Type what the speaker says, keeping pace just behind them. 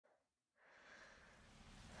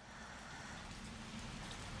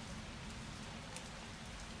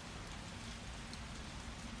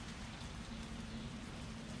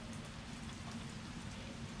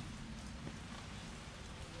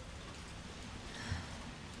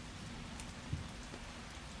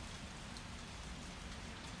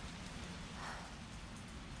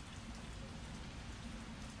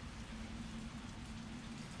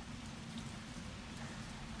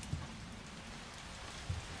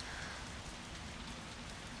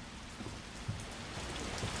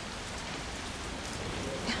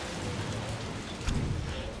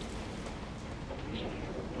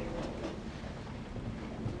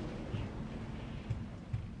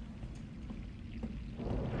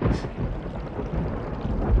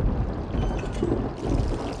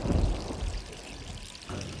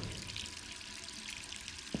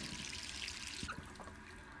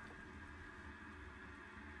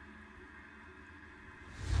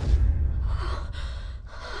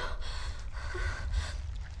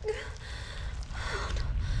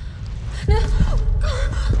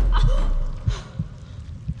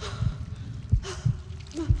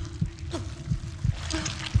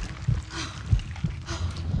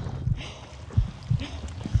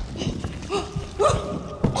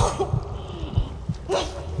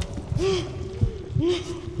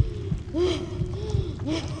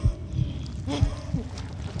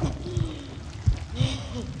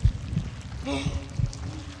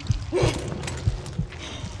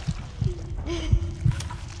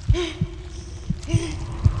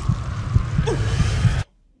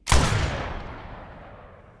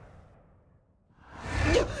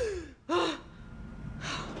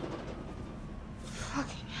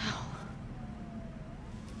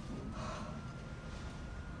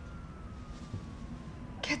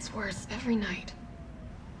Gets worse every night.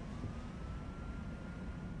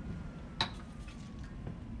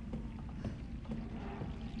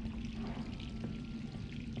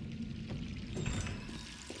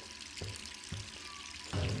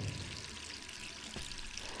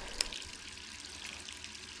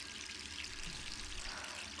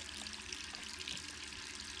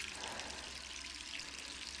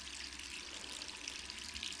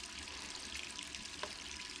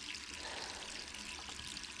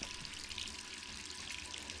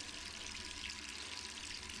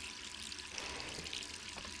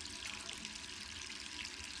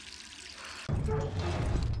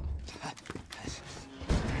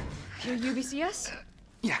 Your UBCS?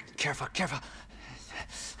 Yeah, careful, careful.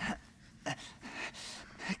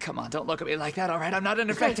 Come on, don't look at me like that, all right? I'm not an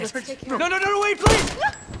infected. No, wait, please!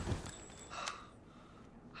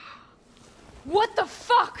 What the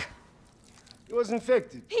fuck? He was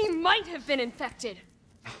infected. He might have been infected.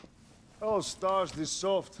 Oh, stars, this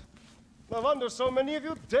soft. No wonder so many of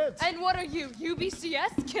you dead. And what are you,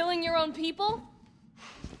 UBCS? Killing your own people?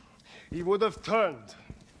 He would have turned.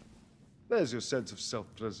 There's your sense of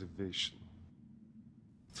self-preservation.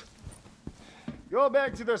 Go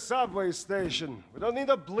back to the subway station. We don't need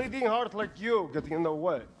a bleeding heart like you getting in the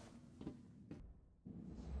way.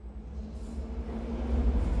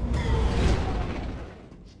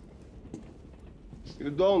 You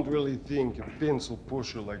don't really think a pencil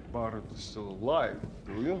pusher like Barrett is still alive,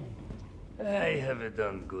 do you? I have it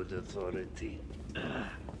on good authority.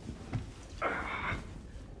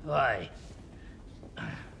 Why?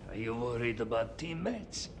 Are you worried about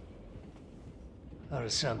teammates? Or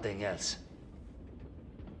something else?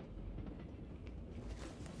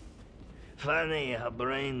 Funny how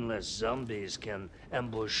brainless zombies can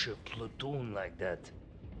ambush a platoon like that.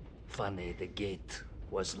 Funny the gate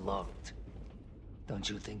was locked. Don't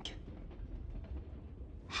you think?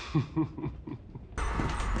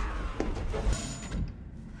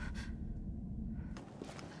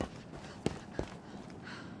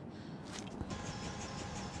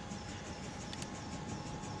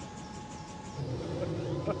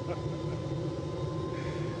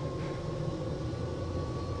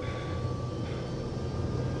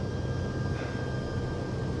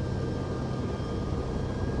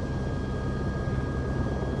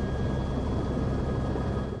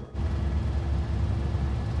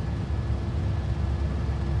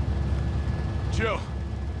 Jill,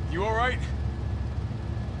 you all right?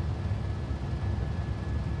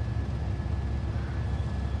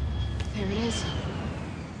 There it is.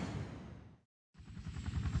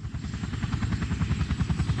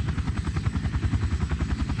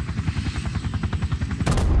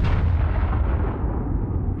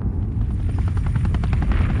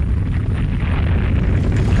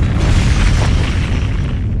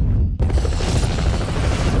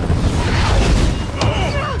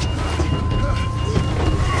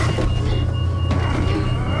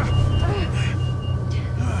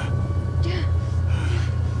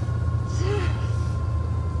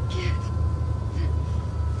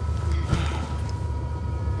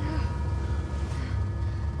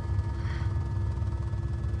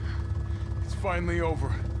 Finally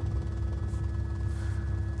over.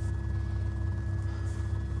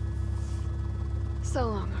 So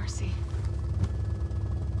long, RC.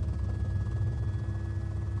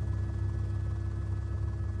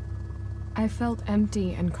 I felt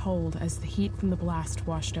empty and cold as the heat from the blast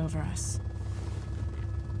washed over us.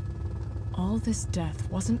 All this death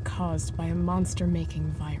wasn't caused by a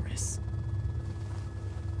monster-making virus.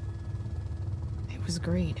 It was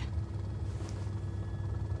greed.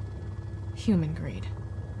 Human greed.